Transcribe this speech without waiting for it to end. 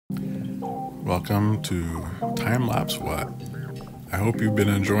Welcome to Time-lapse What? I hope you've been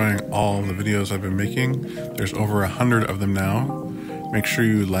enjoying all the videos I've been making. There's over 100 of them now. Make sure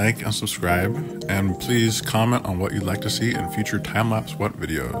you like and subscribe, and please comment on what you'd like to see in future Time-lapse What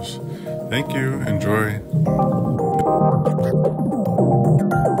videos. Thank you, enjoy.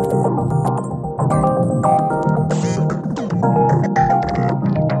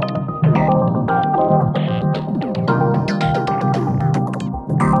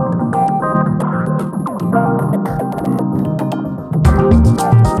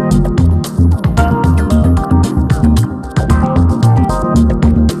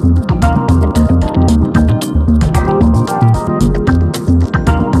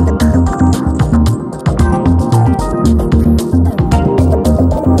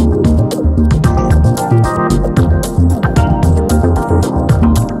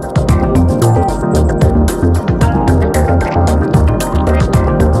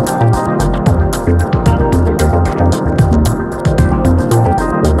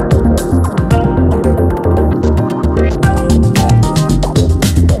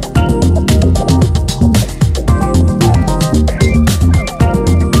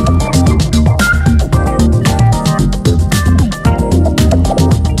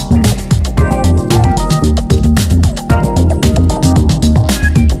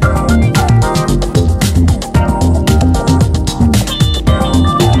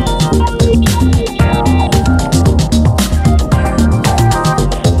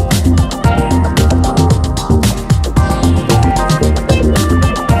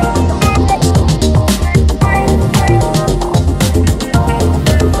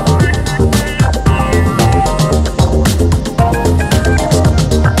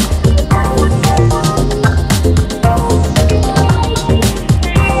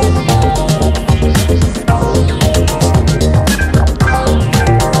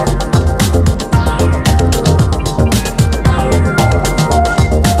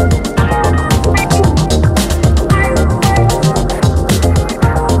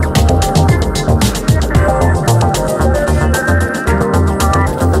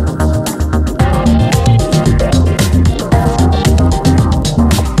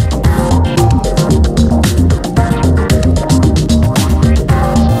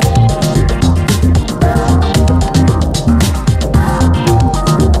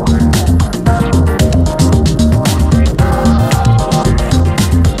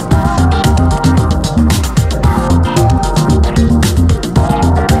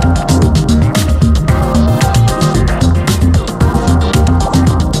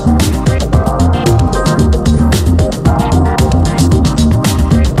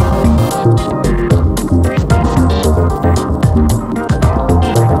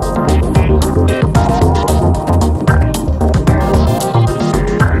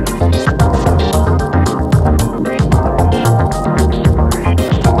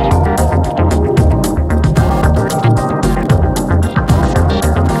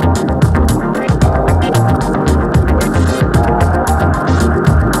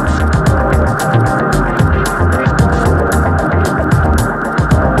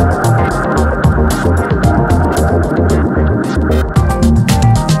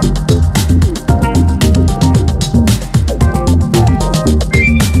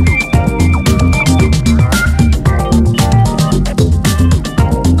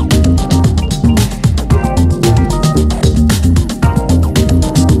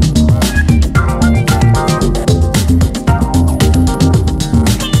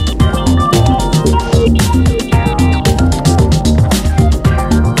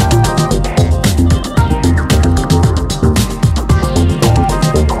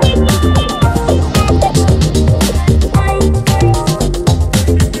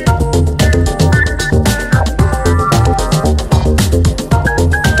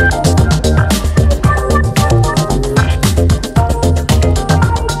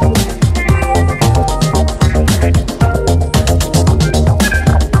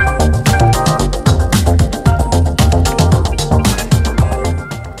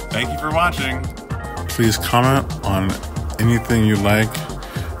 Please comment on anything you like,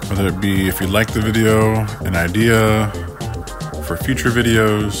 whether it be if you like the video, an idea for future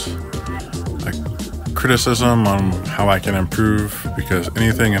videos, like criticism on how I can improve, because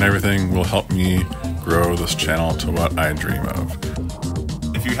anything and everything will help me grow this channel to what I dream of.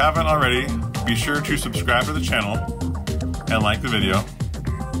 If you haven't already, be sure to subscribe to the channel and like the video.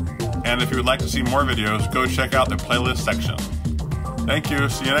 And if you would like to see more videos, go check out the playlist section. Thank you.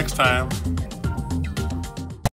 See you next time.